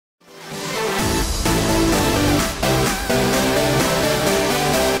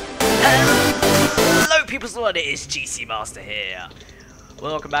people's one, it is GC Master here.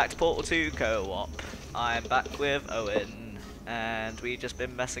 Welcome back to Portal 2 Co-op. I'm back with Owen, and we've just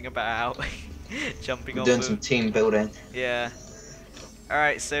been messing about, jumping off. Doing some team building. Yeah.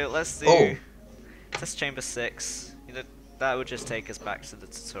 Alright, so let's do test chamber 6. You know, that would just take us back to the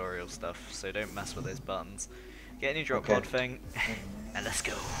tutorial stuff, so don't mess with those buttons. Get a new drop pod thing, and let's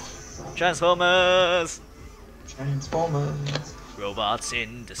go. Transformers! Transformers. Robots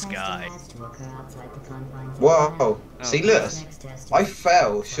in disguise. Whoa! See, look, I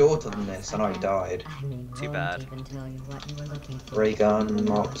fell shorter than this and I died. Too bad. Ray gun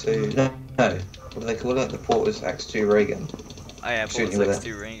Mark II. No, what do they call it? The Porter's X2 ray gun. Oh yeah, Shooting Porter's with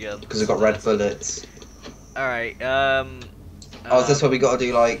X2 ray gun. Because it's got red bullets. Alright, oh, is this where we gotta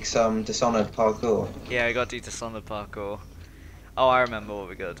do like some Dishonored parkour? Yeah, we gotta do Dishonored parkour. Oh, I remember what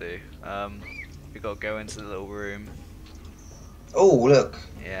we gotta do. We gotta go into the little room. Oh, look.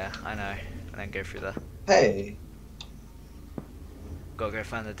 Yeah, I know. And then go through there. Hey. Gotta go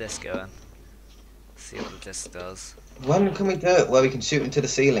find the disc going. See what the disc does. When can we do it? Where we can shoot into the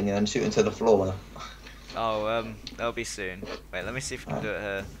ceiling and then shoot into the floor? Oh, that'll be soon. Wait, let me see if we can do it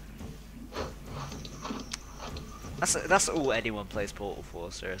here. That's all anyone plays Portal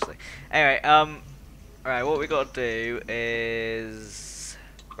for, seriously. Anyway, alright, what we gotta do is...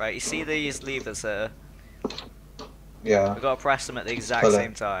 Right, you see these levers here? Yeah. We gotta press them at the exact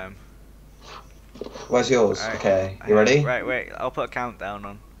same time. Where's yours? Right. Okay, you ready? Right, wait, I'll put a countdown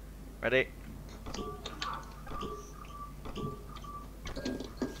on. Ready?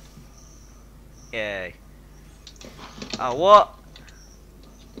 Yay. Oh, what?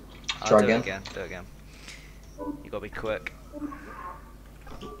 Try do again. it again, do it again. You gotta be quick.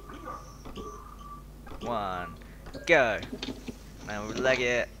 1, go. Now we leg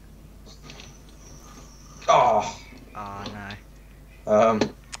it. Oh. Oh no.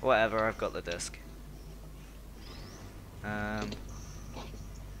 Whatever, I've got the disc. Although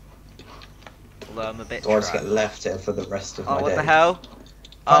I'm a bit so I just get left here for the rest of my day. what the hell?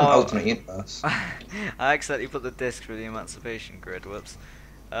 Alternate universe. I accidentally put the disc through the emancipation grid, whoops.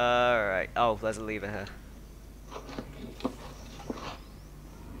 Alright, oh, there's a lever here.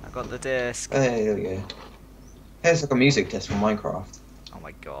 I got the disc. Hey, there we go. Here's like a music disc from Minecraft. Oh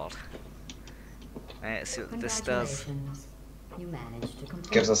my god. Let's see what this does.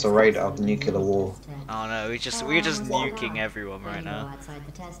 Gives us a radar of nuclear war. Oh no, we're just nuking everyone right now.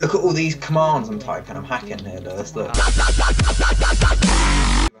 Look at all these commands I'm typing. I'm hacking here, Lewis. Look.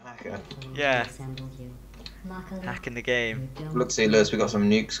 Yeah. Hacking the game. Look, see, Lewis, we got some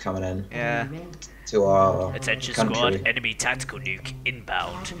nukes coming in. Yeah. To our Attention country. squad, enemy tactical nuke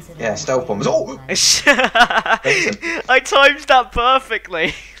inbound. Yeah, stealth bombers. Oh! I timed that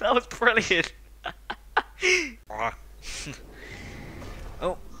perfectly. That was brilliant. Oh.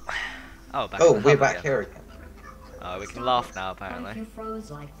 Oh, we're back here again. Oh, we can laugh now, apparently.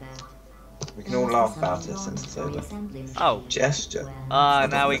 We can all laugh about it since it's over. Oh. Gesture. Ah,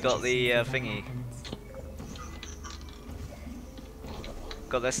 now we got the thingy.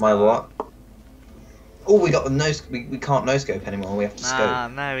 Got this. My what? Oh, we got the no. We can't no scope anymore. We have to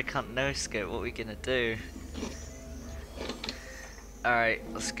scope. No, we can't no scope. What are we gonna do? Alright,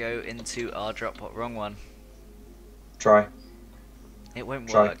 let's go into our drop pod. Wrong one. Try. It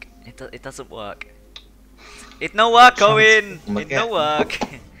won't work. It doesn't work. It no work, Owen! It no work.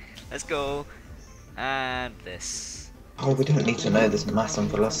 Let's go. And this. Oh, we don't need to know this mass and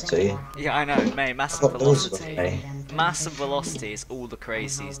velocity. Yeah, I know, mate. Mass and velocity. Mass and velocity is all the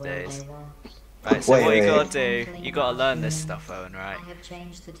craze these days. Right, so what you gotta do, you gotta learn this stuff, Owen, right?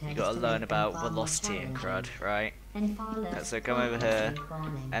 You gotta learn about velocity and crud, right? So come over here,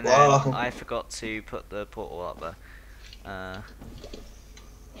 and then I forgot to put the portal up there.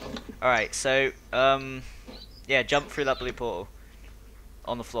 Alright, so, yeah, jump through that blue portal.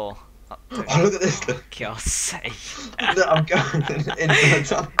 On the floor. Oh, look at this! Look. God's sake. Look, I'm going into the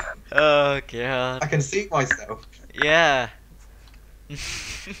tunnel. Oh, God. I can see myself. Yeah.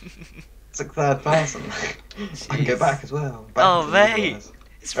 It's like third person. I can go back as well. Oh, mate.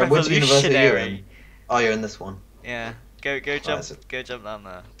 It's revolutionary. Oh, you're in this one. Yeah. Go jump. Go jump down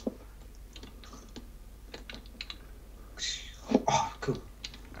there. Oh, cool.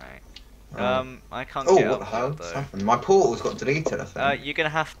 Alright. I can't get up what the hell? though. What's happened? My portal's got deleted, I think. You're gonna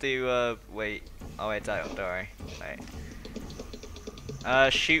have to, wait. Oh, wait, don't worry.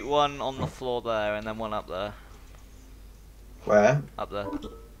 Wait. Shoot one on the floor there, and then one up there. Where? Up there.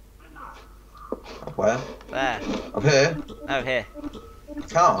 Up where? There. Up here? Oh, here. I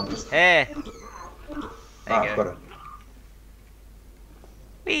can't. Here. There you go. Got it.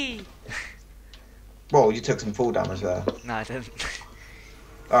 Whee! Well, you took some fall damage there. No, I didn't.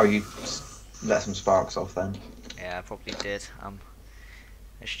 Oh, you let some sparks off then. Yeah, I probably did.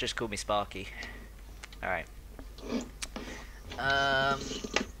 They should just call me Sparky. Alright. Oh.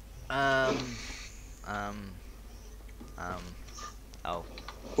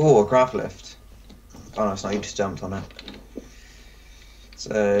 Oh, a grav lift. Oh no, it's not. You just jumped on it.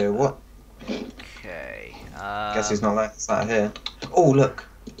 So what? Okay. Guess who's not there? It's that here. Oh look.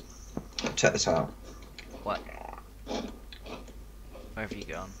 Check this out. What? Where have you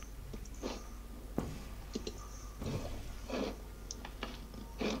gone?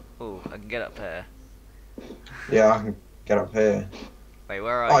 Oh, I can get up here. Yeah, I can get up here. Wait,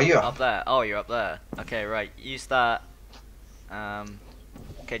 where are you? You Up there. Oh, you're up there. Okay, right. Use that.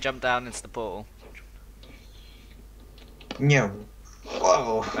 Okay, jump down into the portal. No.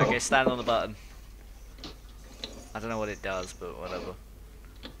 Whoa. Okay, stand on the button. I don't know what it does, but whatever.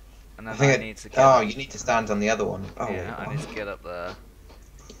 And then I need to get Oh, you need to stand on the other one. Oh, yeah, I need to get up there.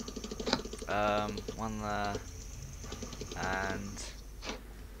 One there. And...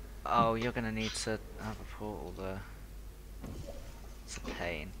 Oh, you're gonna need to have a portal there. It's a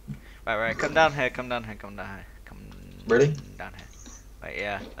pain. Right, come down here, come down here. Really? Down here. Right,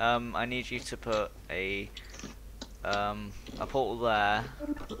 yeah. I need you to put a portal there.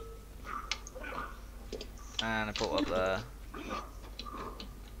 And a portal up there.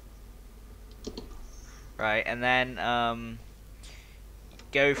 Right, and then,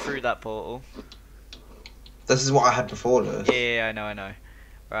 go through that portal. This is what I had before, Lewis. Yeah, I know.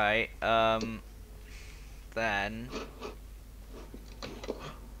 Right, then...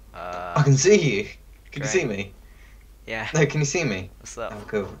 I can see you. Can you see me? Yeah. No, can you see me? What's up? Oh,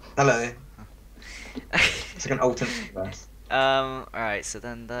 cool. Hello. It's like an alternate universe. Alright, so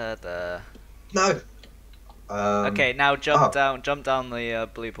then the... No! okay, now jump down the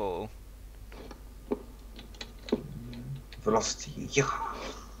blue portal. Velocity. Yeah.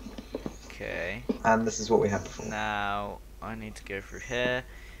 Okay. And this is what we had before. Now, I need to go through here.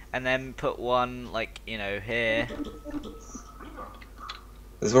 And then put one, like, you know, here.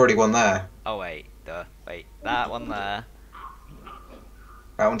 There's already one there. Oh, wait, that one there.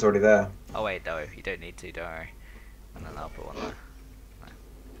 That one's already there. Oh, wait, no, you don't need to, don't worry. And then I'll put one there.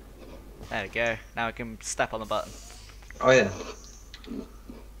 There we go. Now I can step on the button. Oh, yeah.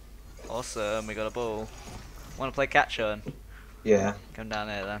 Awesome, we got a ball. Wanna play catch on? Yeah. Come down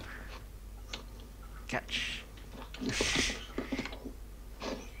here then. Catch.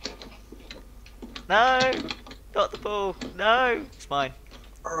 No! Not the ball! No! It's mine.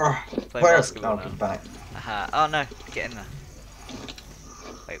 Play Where is it? basketball Oh, now. back. Aha. Oh no, get in there.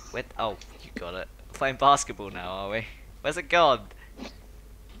 Wait, where? Oh, you got it. Playing basketball now, are we? Where's it gone?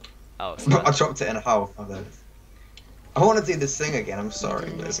 Oh, it's I dropped it in a hole. I want to do this thing again, I'm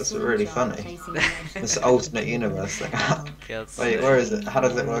sorry, but it's just really funny. This alternate universe thing. Wait, where is it? How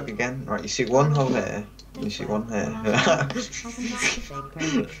does it work again? Right, you shoot one hole here, and you shoot one here.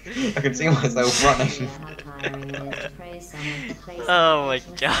 I can see myself running. Oh my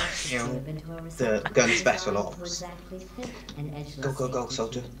gosh. Going special ops. Go,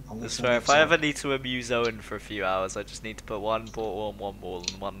 soldier. I swear, if I ever need to amuse Owen for a few hours, I just need to put one portal on one wall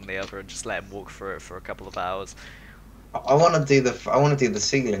and one on the other and just let him walk through it for a couple of hours. I want to do the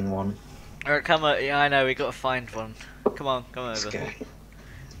ceiling one. Alright, come on. Yeah, I know. We gotta find one. Come on, come over. Let's go.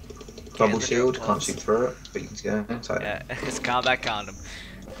 Bubble shield, can't shoot through it, but you can go. Yeah, it's combat condom.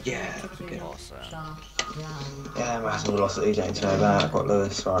 Yeah. Awesome. Yeah, maximum velocity. Don't need to know that. I've got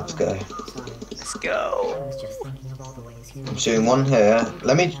Lewis. Right, let's go. Let's go. I'm shooting one here.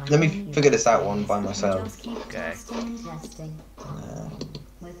 Let me figure this out one by myself. Okay.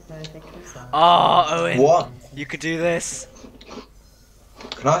 Oh, Owen. What? You could do this.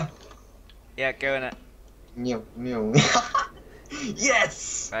 Can I? Yeah, go in it. Meow.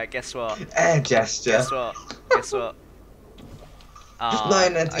 Yes! Right, guess what? Air gesture. Guess what? Guess what? Oh, No, I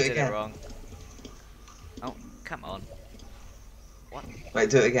do it did again. it wrong. Oh, come on. What? Wait,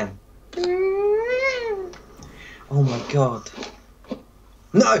 do it again. Oh my god.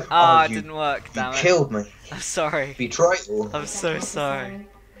 No! Oh, it you, didn't work, damn you it. killed me. I'm sorry. Betrayal. I'm so sorry.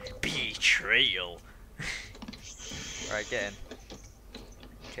 Betrayal. Right, get in.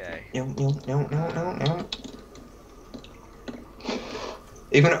 Okay. No.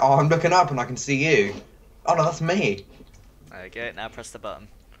 Even I'm looking up and I can see you. Oh no, that's me. There we go. Now press the button.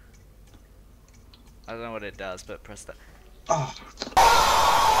 I don't know what it does, but press the. Oh.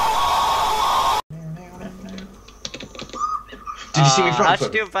 Did you see me front how'd you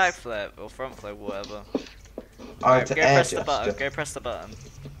flip? do a backflip or front flip, whatever? I Right, had to go air press the gesture. button. Go press the button.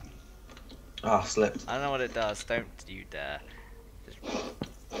 Oh, slipped. I don't know what it does. Don't you dare.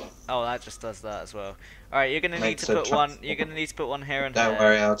 Oh, that just does that as well. All right, you're gonna need Makes to a put one. You're gonna need to put one here and Don't here.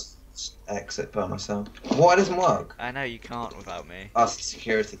 worry, I'll just exit by myself. Why doesn't work? I know you can't without me. Oh, it's the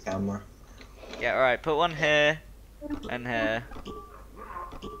security camera. Yeah, all right. Put one here and here.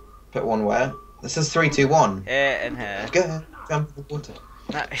 Put one where? This is 3, 2, 1. Here and here. Go, jump in the water.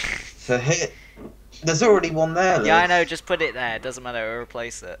 No. So here, there's already one there. Yeah, Luke. I know. Just put it there. It doesn't matter. We'll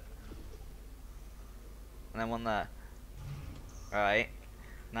replace it. And then one there. Right.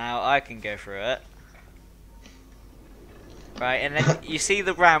 Now I can go through it. Right, and then you see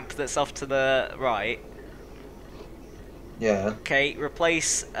the ramp that's off to the right. Yeah. Okay,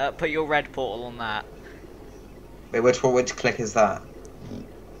 replace. Put your red portal on that. Wait, which click is that?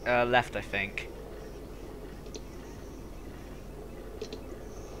 Left, I think.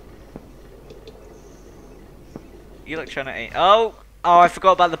 You look trying to aim. Oh, I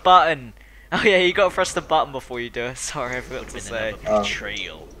forgot about the button. Oh yeah, you got to press the button before you do it. Sorry, I forgot to say.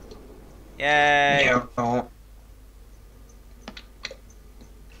 Betrayal. Yay! Yeah.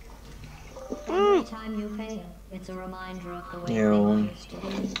 Every time you fail, it's a reminder of the way things used to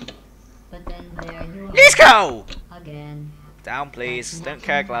be. But then there you are. Let's go! Again. Down, please. Don't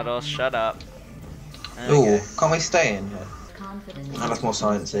care, GLaDOS. Shut up. Ooh, can't we stay in here? Confidence. No, that's more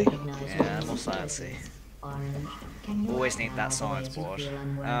sciencey. Yeah, more sciencey. Always need that science board.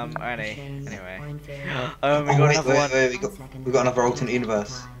 Anyway. Oh, we got another one. Wait, we got another alternate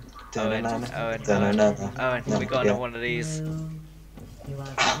universe. Owen, we got another one of these.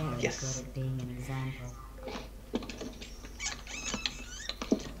 Yes.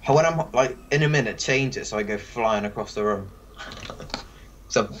 When I'm like in a minute, change it so I go flying across the room.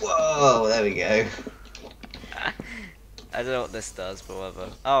 So whoa, there we go. I don't know what this does, but whatever.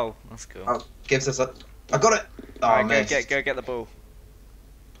 Oh, that's cool. Oh, gives us a. I got it. Oh, Alright, go get the ball.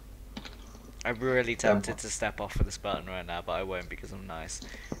 I'm really tempted to step off of this button right now, but I won't because I'm nice.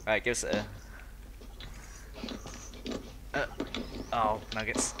 Right, give us a. Oh,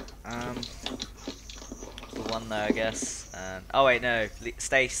 nuggets. The one there, I guess. And oh wait, no.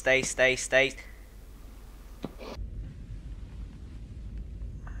 Stay.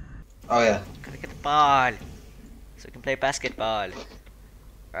 Oh yeah. Gotta get the ball, so we can play basketball.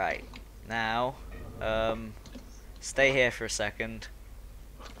 Right now, stay here for a second.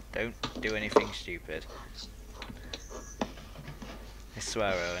 Don't do anything stupid. I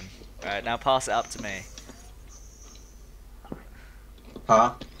swear, Owen. Right now, pass it up to me.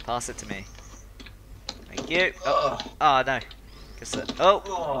 Huh? Pass it to me. Thank you. Oh no. Guess that.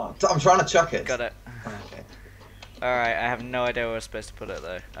 Oh. I'm trying to chuck it. Got it. Okay. Alright, I have no idea where we're supposed to put it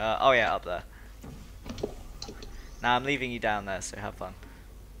though. Oh yeah, up there. Nah, I'm leaving you down there, so have fun.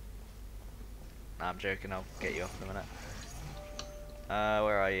 Nah, I'm joking, I'll get you off in a minute.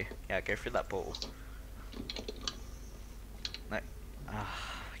 Where are you? Yeah, go through that portal. No. Oh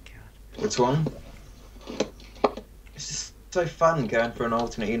my god. Which one? It's just so fun going for an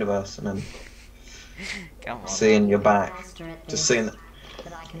alternate universe and then Come on. seeing your back. Just seeing that.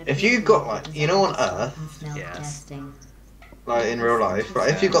 If you got like, you know, on Earth, Yes. like in real life, right?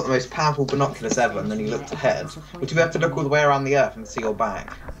 If you got the most powerful binoculars ever and then you looked ahead, would you be able to look all the way around the Earth and see your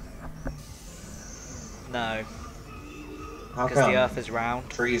back? No, How because come? the Earth is round.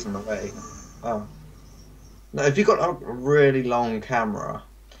 Trees in the way. Oh. No, if you got a really long camera,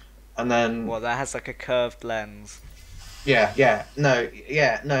 and then Well, that has like a curved lens. no,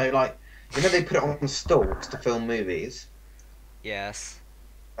 like you know they put it on stalks to film movies. Yes.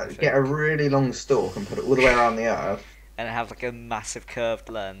 Get a really long stalk and put it all the way around the Earth. And it has like a massive curved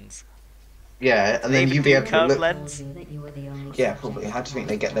lens. Yeah, and then you'd be able to curved look. lens? Yeah, probably. How do you think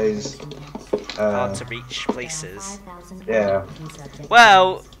they get those? Hard to reach places. Yeah.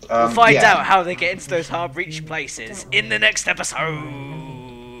 Well, we'll find yeah. out how they get into those hard reach places in the next episode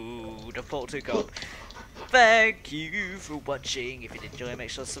of Portal 2 Co-op. Thank you for watching. If you did enjoy, make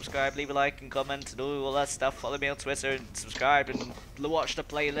sure to subscribe, leave a like and comment and all that stuff. Follow me on Twitter and subscribe and watch the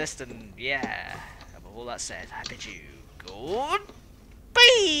playlist and yeah. And with all that said, I bid you goodbye.